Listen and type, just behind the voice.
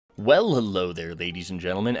Well, hello there, ladies and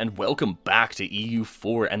gentlemen, and welcome back to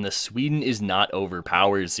EU4 and the Sweden is Not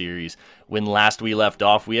Overpowered series. When last we left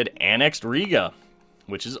off, we had annexed Riga,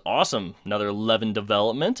 which is awesome. Another 11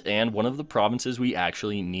 development, and one of the provinces we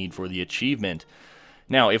actually need for the achievement.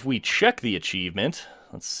 Now, if we check the achievement,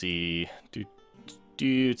 let's see,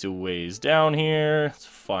 it's a ways down here, let's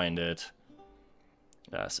find it.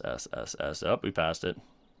 Oh, we passed it.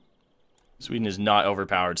 Sweden is not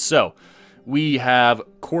overpowered, so we have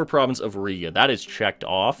core province of Riga. That is checked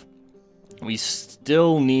off. We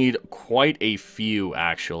still need quite a few,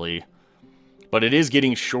 actually. But it is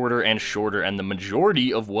getting shorter and shorter, and the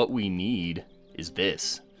majority of what we need is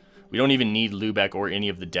this. We don't even need Lübeck or any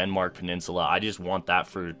of the Denmark Peninsula. I just want that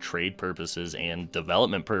for trade purposes and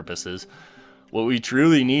development purposes. What we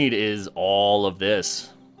truly need is all of this.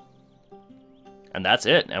 And that's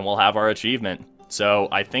it, and we'll have our achievement. So,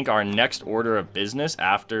 I think our next order of business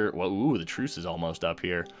after... Well, ooh, the truce is almost up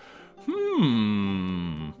here.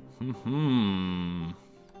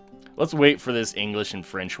 Let's wait for this English and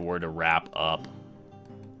French war to wrap up.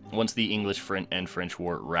 Once the English and French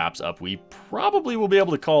war wraps up, we probably will be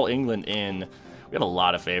able to call England in. We have a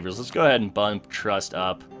lot of favors. Let's go ahead and bump trust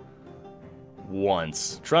up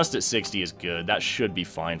once. Trust at 60 is good. That should be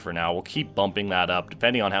fine for now. We'll keep bumping that up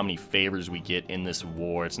depending on how many favors we get in this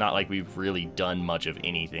war. It's not like we've really done much of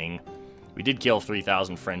anything. We did kill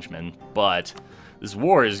 3,000 Frenchmen, but this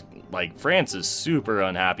war is, like, France is super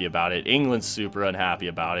unhappy about it. England's super unhappy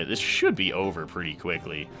about it. This should be over pretty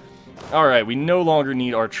quickly. Alright, we no longer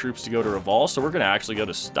need our troops to go to Reval, so we're going to actually go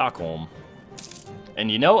to Stockholm. And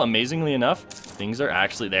you know, amazingly enough, things are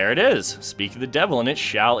actually... There it is! Speak of the devil, and it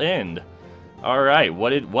shall end. Alright,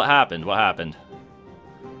 what happened? What happened?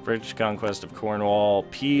 French conquest of Cornwall,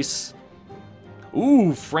 peace.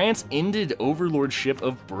 Ooh, France ended overlordship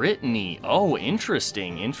of Brittany. Oh,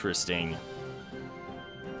 interesting, interesting.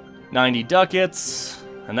 90 ducats,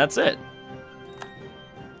 and that's it.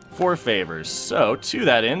 4 favors. So, to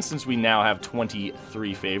that end, since we now have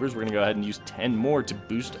 23 favors, we're going to go ahead and use 10 more to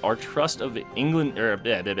boost our trust of England,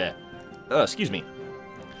 excuse me.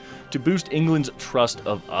 To boost England's trust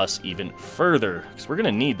of us even further, because we're going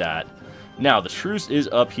to need that. Now, the truce is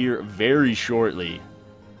up here very shortly.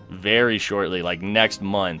 Very shortly, like next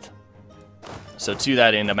month. So to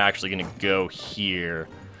that end, I'm actually going to go here.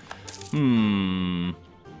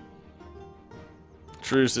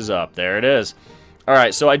 Truce is up. There it is.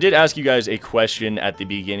 Alright, so I did ask you guys a question at the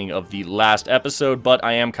beginning of the last episode, but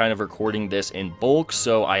I am kind of recording this in bulk,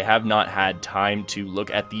 so I have not had time to look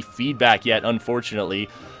at the feedback yet, unfortunately.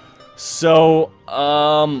 So,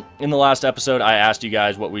 in the last episode, I asked you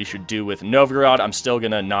guys what we should do with Novgorod. I'm still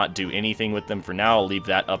gonna not do anything with them for now. I'll leave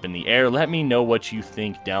that up in the air. Let me know what you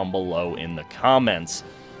think down below in the comments.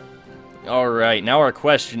 Alright, now our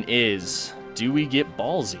question is, do we get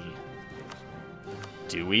ballsy?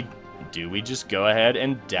 Do we just go ahead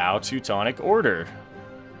and Dow Teutonic Order?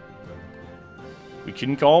 We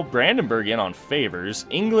can call Brandenburg in on favors.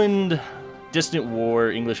 England... Distant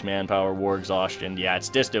war, English manpower, war exhaustion. Yeah, it's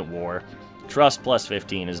distant war. Trust plus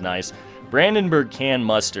 15 is nice. Brandenburg can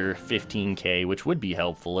muster 15k, which would be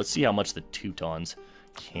helpful. Let's see how much the Teutons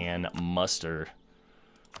can muster.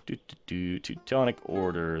 Teutonic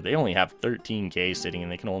Order. They only have 13k sitting,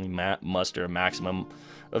 and they can only muster a maximum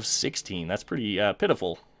of 16. That's pretty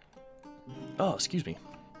pitiful. Oh, excuse me.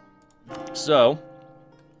 So,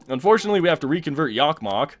 unfortunately, we have to reconvert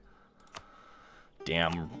Yakmak.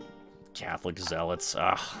 Damn Catholic zealots.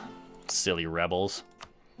 Silly rebels.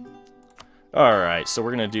 Alright, so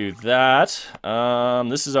we're gonna do that.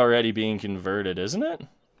 This is already being converted, isn't it?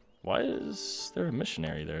 Why is there a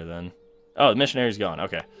missionary there, then? Oh, the missionary's gone.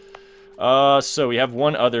 Okay. So we have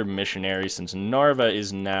one other missionary, since Narva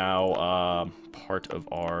is now, part of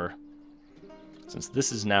our... Since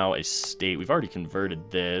this is now a state, we've already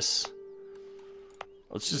converted this.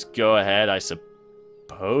 Let's just go ahead, I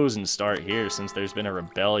suppose, and start here, since there's been a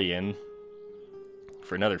rebellion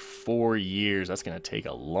for another 4 years. That's going to take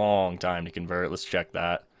a long time to convert. Let's check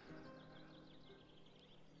that.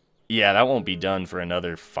 Yeah, that won't be done for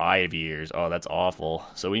another 5 years. Oh, that's awful.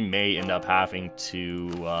 So we may end up having to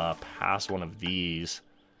pass one of these.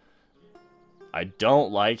 I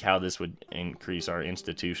don't like how this would increase our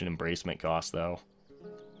institution embracement costs, though.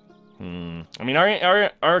 I mean,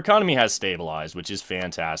 our economy has stabilized, which is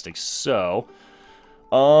fantastic. So...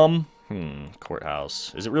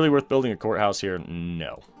 courthouse. Is it really worth building a courthouse here?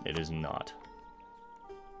 No, it is not.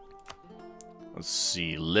 Let's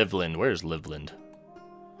see, Livland. Where's Livland?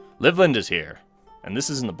 Livland is here. And this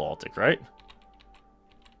is in the Baltic, right?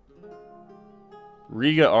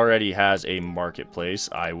 Riga already has a marketplace,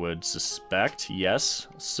 I would suspect. Yes.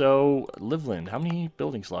 So, Livland, how many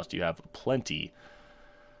building slots do you have? Plenty.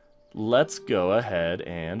 Let's go ahead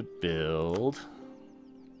and build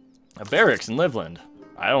a barracks in Livland.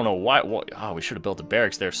 I don't know why. Oh, we should have built a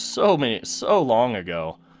barracks there so long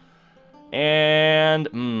ago.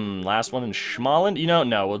 And, last one in Schmaland. You know,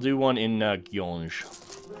 no, we'll do one in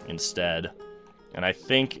Gjonj instead. And I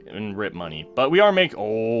think in Rip Money. But we are making...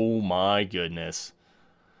 Oh, my goodness.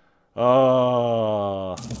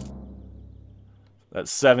 Oh... That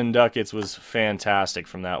 7 ducats was fantastic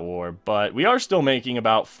from that war. But we are still making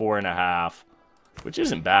about 4.5. Which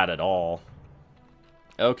isn't bad at all.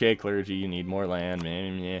 Okay, clergy, you need more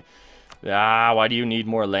land. Ah, why do you need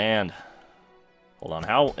more land? Hold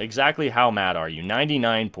on, exactly how mad are you?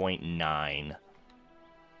 99.9.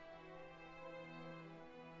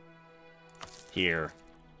 Here.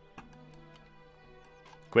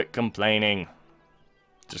 Quit complaining.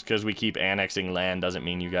 Just because we keep annexing land doesn't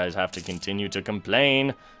mean you guys have to continue to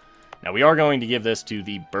complain. Now, we are going to give this to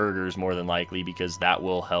the burghers more than likely because that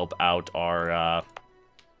will help out our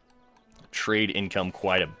trade income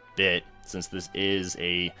quite a bit since this is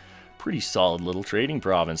a pretty solid little trading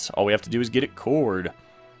province. All we have to do is get it cored.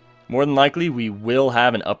 More than likely, we will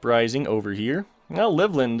have an uprising over here. Well,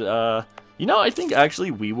 Livland, you know, I think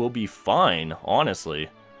actually we will be fine, honestly.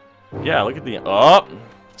 Yeah, look at the... Oh!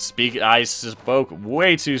 I spoke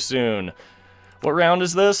way too soon. What round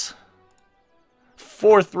is this?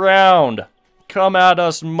 4th round. Come at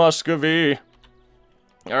us, Muscovy.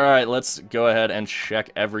 Alright, let's go ahead and check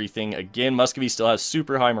everything again. Muscovy still has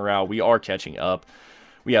super high morale. We are catching up.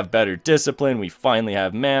 We have better discipline. We finally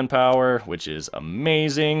have manpower, which is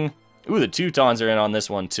amazing. Ooh, the Teutons are in on this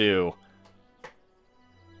one, too.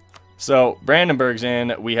 So, Brandenburg's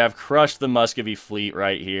in. We have crushed the Muscovy fleet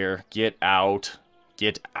right here. Get out.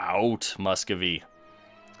 Get out, Muscovy.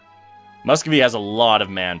 Muscovy has a lot of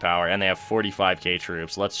manpower, and they have 45k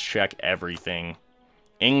troops. Let's check everything.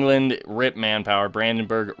 England, rip manpower.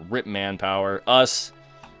 Brandenburg, rip manpower. Us,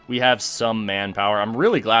 we have some manpower. I'm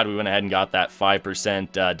really glad we went ahead and got that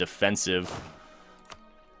 5% defensive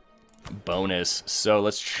bonus. So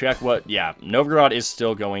let's check what... Yeah, Novgorod is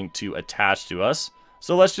still going to attach to us.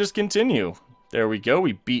 So let's just continue. There we go.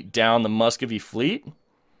 We beat down the Muscovy fleet.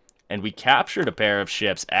 And we captured a pair of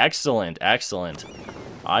ships. Excellent, excellent.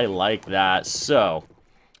 I like that. So,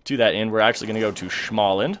 to that end, we're actually going to go to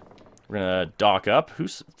Schmaland. We're going to dock up.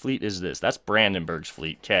 Whose fleet is this? That's Brandenburg's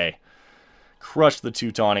fleet. Okay. Crush the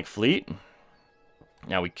Teutonic fleet.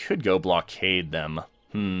 Now, we could go blockade them.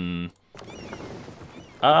 You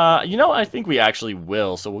know, I think we actually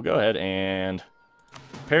will. So, we'll go ahead and...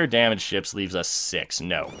 Pair damaged ships leaves us 6.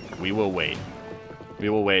 No, we will wait. We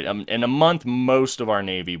will wait. In a month, most of our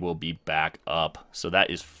navy will be back up, so that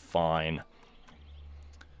is fine.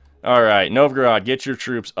 Alright, Novgorod, get your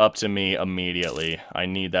troops up to me immediately. I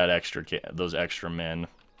need that those extra men.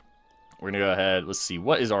 We're going to go ahead. Let's see.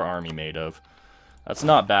 What is our army made of? That's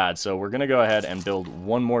not bad, so we're going to go ahead and build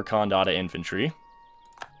one more Condata infantry.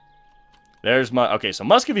 There's my... Okay, so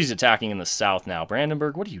Muscovy's attacking in the south now.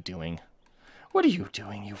 Brandenburg, what are you doing? What are you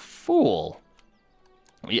doing, you fool?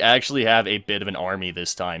 We actually have a bit of an army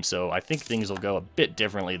this time, so I think things will go a bit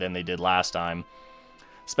differently than they did last time.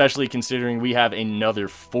 Especially considering we have another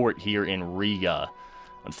fort here in Riga.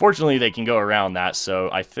 Unfortunately, they can go around that, so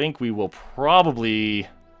I think we will probably...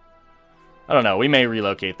 I don't know, we may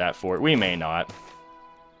relocate that fort. We may not.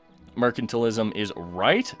 Mercantilism is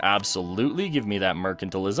right. Absolutely, give me that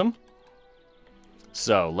mercantilism.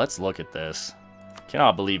 So, let's look at this.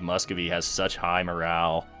 Cannot believe Muscovy has such high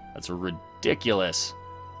morale. That's ridiculous.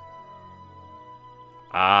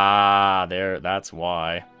 Ah, that's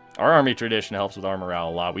why. Our army tradition helps with our morale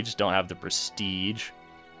a lot. We just don't have the prestige.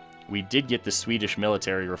 We did get the Swedish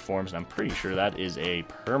military reforms, and I'm pretty sure that is a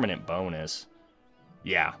permanent bonus.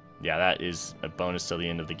 Yeah, that is a bonus till the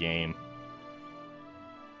end of the game.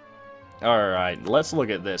 Alright, let's look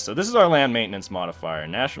at this. So this is our land maintenance modifier.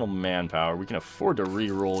 National manpower. We can afford to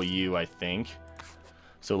reroll you, I think.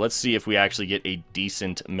 So let's see if we actually get a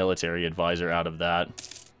decent military advisor out of that.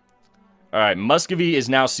 Alright, Muscovy is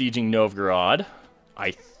now sieging Novgorod.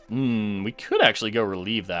 We could actually go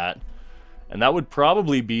relieve that. And that would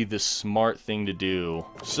probably be the smart thing to do.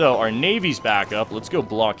 So, our navy's back up. Let's go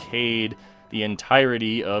blockade the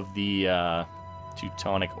entirety of the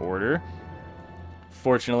Teutonic Order.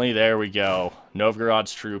 Fortunately, there we go.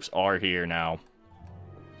 Novgorod's troops are here now.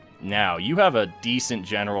 Now, you have a decent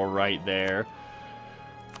general right there.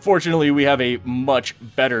 Fortunately, we have a much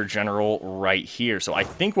better general right here. So I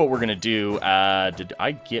think what we're going to do... did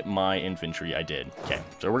I get my infantry? I did. Okay,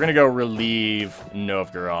 so we're going to go relieve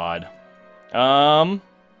Novgorod. Corrupt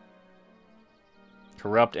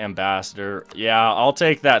ambassador. Yeah, I'll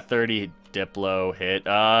take that 30 Diplo hit.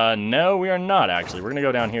 No, we are not, actually. We're going to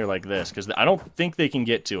go down here like this, because I don't think they can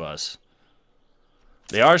get to us.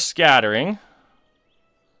 They are scattering.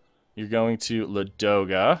 You're going to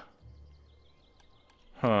Ladoga.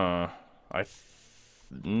 Huh.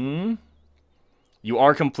 You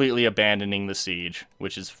are completely abandoning the siege,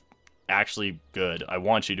 which is actually good. I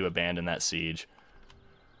want you to abandon that siege.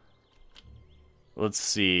 Let's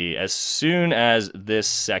see. As soon as this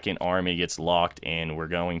second army gets locked in, we're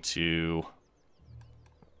going to...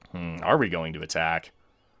 Are we going to attack?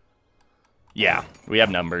 Yeah, we have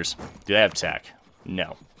numbers. Do they have tech?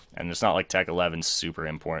 No. And it's not like Tech 11's super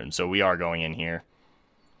important, so we are going in here.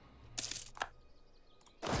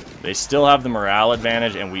 They still have the morale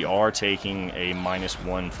advantage, and we are taking a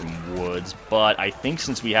 -1 from Woods. But I think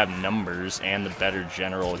since we have numbers and the better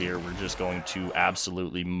general here, we're just going to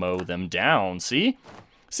absolutely mow them down. See?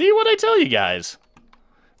 See what I tell you guys?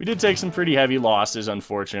 We did take some pretty heavy losses,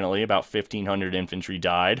 unfortunately. About 1,500 infantry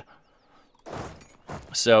died.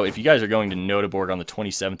 So if you guys are going to Notaborg on the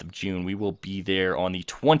 27th of June, we will be there on the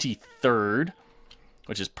 23rd,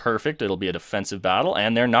 which is perfect. It'll be a defensive battle,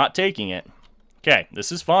 and they're not taking it. Okay,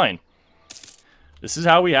 this is fine. This is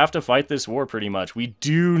how we have to fight this war, pretty much. We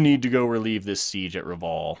do need to go relieve this siege at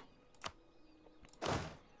Reval.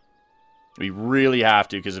 We really have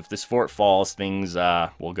to, because if this fort falls, things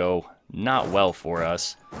will go not well for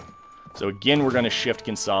us. So again, we're going to shift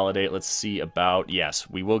consolidate. Let's see about... Yes,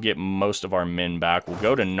 we will get most of our men back. We'll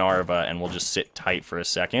go to Narva, and we'll just sit tight for a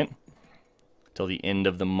second. Till the end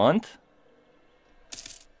of the month.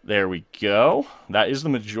 There we go. That is the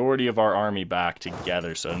majority of our army back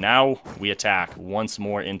together. So now we attack once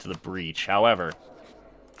more into the breach. However...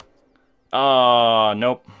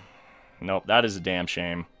 nope. Nope, that is a damn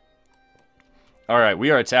shame. Alright,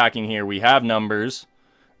 we are attacking here. We have numbers.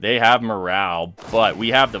 They have morale, but we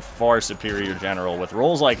have the far superior general. With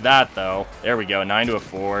rolls like that, though, there we go, 9 to a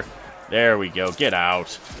 4. There we go, get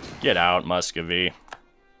out. Get out, Muscovy.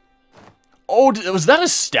 Oh, was that a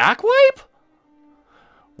stack wipe?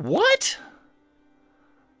 What?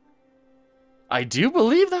 I do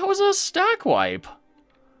believe that was a stack wipe.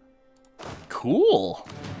 Cool.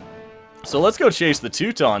 So let's go chase the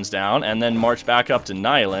Teutons down and then march back up to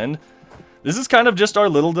Nyland. This is kind of just our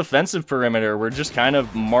little defensive perimeter. We're just kind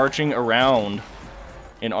of marching around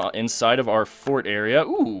inside of our fort area.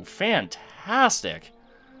 Ooh, fantastic.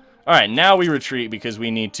 All right, now we retreat because we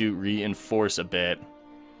need to reinforce a bit.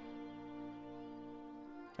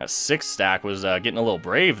 That 6 stack was getting a little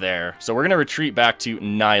brave there. So we're going to retreat back to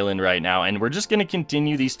Nyland right now, and we're just going to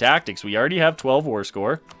continue these tactics. We already have 12 war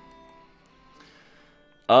score.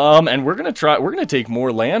 And we're going to take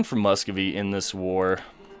more land from Muscovy in this war.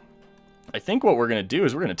 I think what we're going to do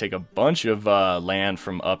is we're going to take a bunch of land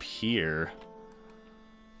from up here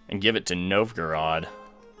and give it to Novgorod,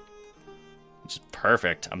 which is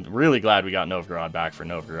perfect. I'm really glad we got Novgorod back for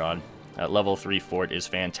Novgorod. That level 3 fort is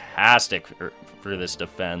fantastic for this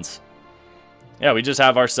defense. Yeah, we just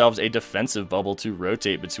have ourselves a defensive bubble to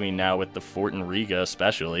rotate between now with the fort in Riga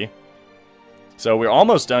especially. So we're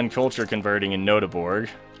almost done culture converting in Notaborg.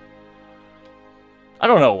 I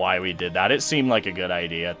don't know why we did that. It seemed like a good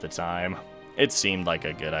idea at the time. It seemed like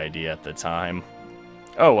a good idea at the time.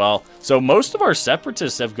 Oh well. So most of our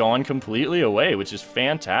separatists have gone completely away, which is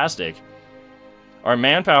fantastic. Our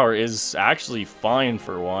manpower is actually fine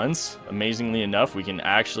for once. Amazingly enough, we can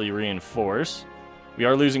actually reinforce. We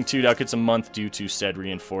are losing 2 ducats a month due to said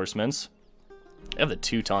reinforcements. We have the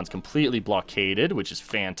Teutons completely blockaded, which is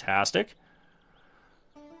fantastic.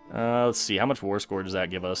 Let's see. How much war score does that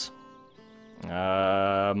give us?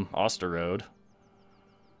 Osterode.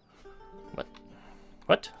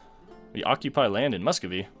 What? We occupy land in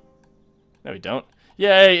Muscovy. No, we don't.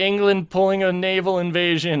 Yay, England pulling a naval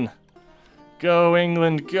invasion. Go,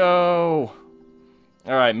 England, go.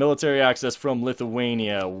 Alright, military access from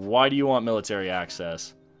Lithuania. Why do you want military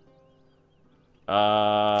access?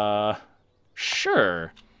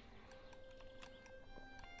 Sure.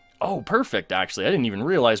 Oh, perfect, actually. I didn't even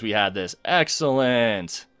realize we had this.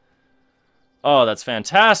 Excellent. Oh, that's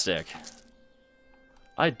fantastic.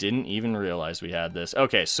 I didn't even realize we had this.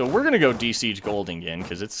 Okay, so we're going to go de-siege Goldingen,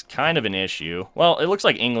 because it's kind of an issue. Well, it looks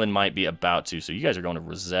like England might be about to, so you guys are going to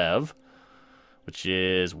Rzew, which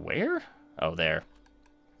is where? Oh, there.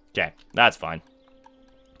 Okay, that's fine.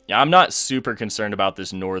 Yeah, I'm not super concerned about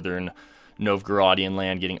this northern Novgorodian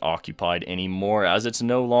land getting occupied anymore, as it's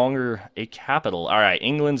no longer a capital. All right,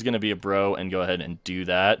 England's going to be a bro and go ahead and do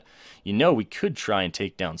that. You know, we could try and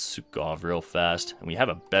take down Sukov real fast, and we have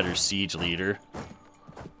a better siege leader.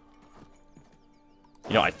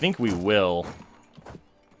 You know, I think we will.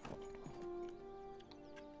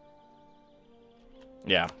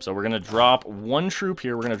 Yeah, so we're going to drop one troop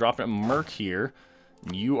here. We're going to drop a Merc here.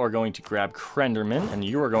 You are going to grab Krenderman, and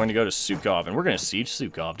you are going to go to Sukov, and we're going to siege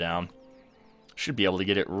Sukov down. Should be able to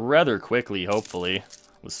get it rather quickly, hopefully,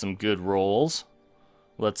 with some good rolls.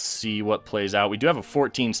 Let's see what plays out. We do have a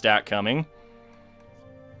 14 stat coming.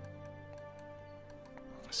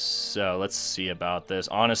 So, let's see about this.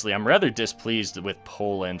 Honestly, I'm rather displeased with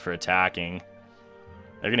Poland for attacking.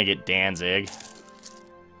 They're going to get Danzig.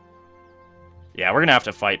 Yeah, we're going to have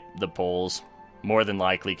to fight the Poles, more than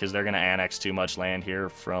likely, because they're going to annex too much land here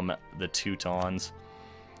from the Teutons.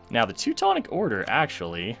 Now, the Teutonic Order,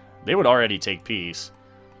 actually, they would already take peace.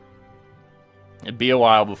 It'd be a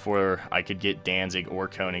while before I could get Danzig or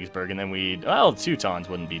Königsberg, and then we'd... Well, the Teutons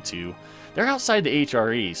wouldn't be too... They're outside the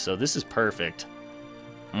HRE, so this is perfect.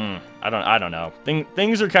 I don't know.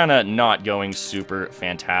 Things are kind of not going super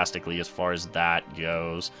fantastically as far as that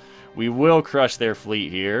goes. We will crush their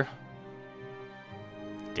fleet here.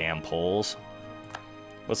 Damn Poles.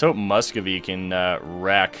 Let's hope Muscovy can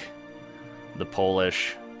wreck the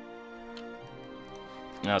Polish.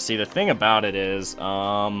 Now, see, the thing about it is,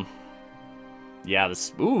 yeah,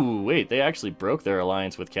 this... Ooh, wait, they actually broke their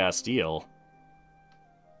alliance with Castile.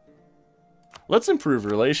 Let's improve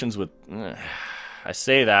relations with... I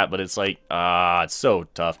say that, but it's like, it's so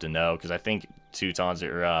tough to know, because I think Teutons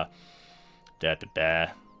are,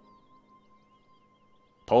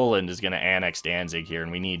 Poland is going to annex Danzig here,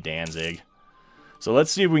 and we need Danzig. So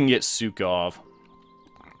let's see if we can get Sukov.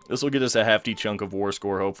 This will get us a hefty chunk of war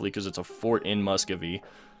score, hopefully, because it's a fort in Muscovy.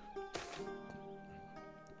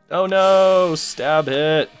 Oh no! Stab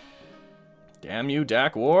hit! Damn you,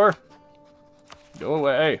 DAC War! Go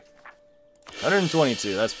away.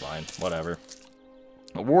 122, that's fine. Whatever.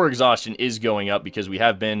 War exhaustion is going up because we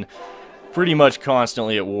have been pretty much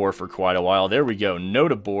constantly at war for quite a while. There we go.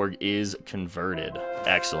 Notaborg is converted.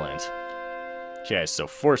 Excellent. Okay, so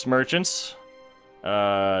forced merchants.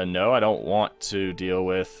 No, I don't want to deal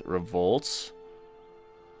with revolts.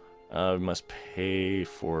 We must pay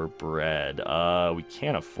for bread. We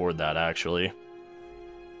can't afford that, actually.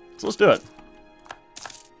 So let's do it.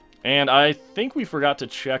 And I think we forgot to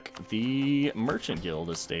check the Merchant Guild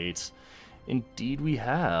estates. Indeed we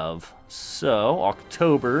have. So,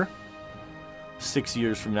 October, 6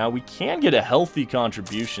 years from now. We can get a healthy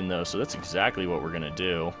contribution, though, so that's exactly what we're going to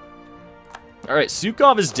do. Alright,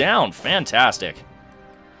 Sukov is down. Fantastic.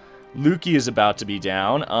 Luki is about to be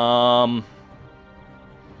down.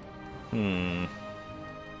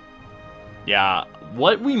 Yeah,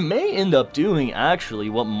 what we may end up doing, actually,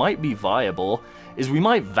 what might be viable, is we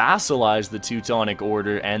might vassalize the Teutonic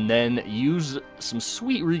Order and then use some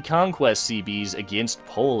sweet reconquest CBs against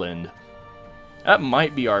Poland. That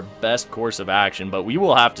might be our best course of action, but we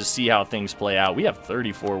will have to see how things play out. We have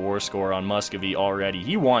 34 war score on Muscovy already.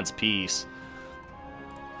 He wants peace.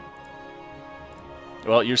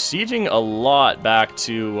 Well, you're sieging a lot back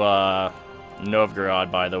to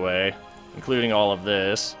Novgorod, by the way, including all of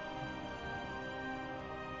this.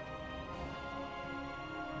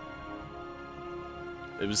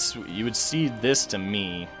 You would cede this to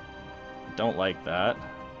me. Don't like that.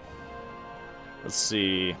 Let's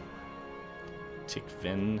see.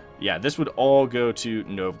 Tikvin. Yeah, this would all go to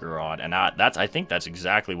Novgorod, and I think that's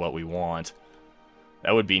exactly what we want.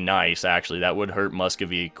 That would be nice, actually. That would hurt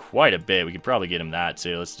Muscovy quite a bit. We could probably get him that,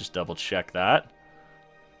 too. Let's just double check that.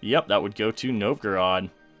 Yep, that would go to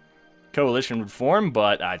Novgorod. Coalition would form,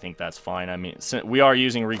 but I think that's fine. I mean, we are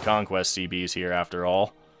using Reconquest CBs here, after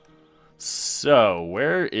all. So,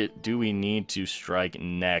 where do we need to strike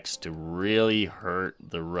next to really hurt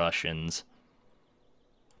the Russians?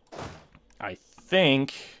 I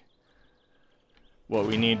think what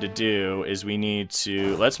we need to do is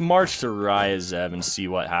let's march to Ryazov and see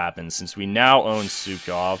what happens, since we now own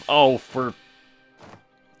Sukov. Oh,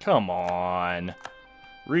 come on.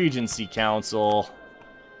 Regency Council.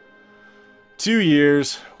 2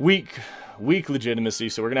 years. Weak legitimacy,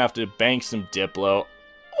 so we're going to have to bank some Diplo.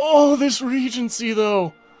 Oh, this Regency,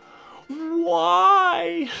 though.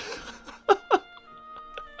 Why?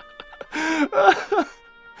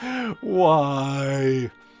 Why?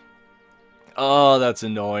 Oh, that's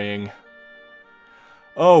annoying.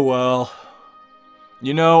 Oh, well.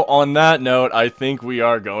 You know, on that note, I think we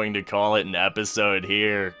are going to call it an episode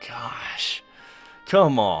here. Gosh.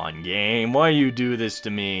 Come on, game. Why you do this to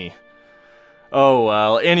me? Oh,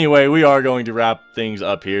 well, anyway, we are going to wrap things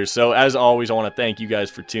up here. So, as always, I want to thank you guys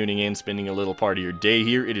for tuning in, spending a little part of your day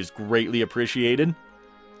here. It is greatly appreciated.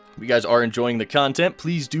 If you guys are enjoying the content,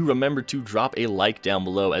 please do remember to drop a like down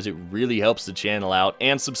below, as it really helps the channel out,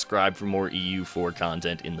 and subscribe for more EU4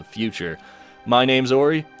 content in the future. My name's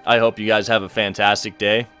Ori. I hope you guys have a fantastic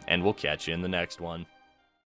day, and we'll catch you in the next one.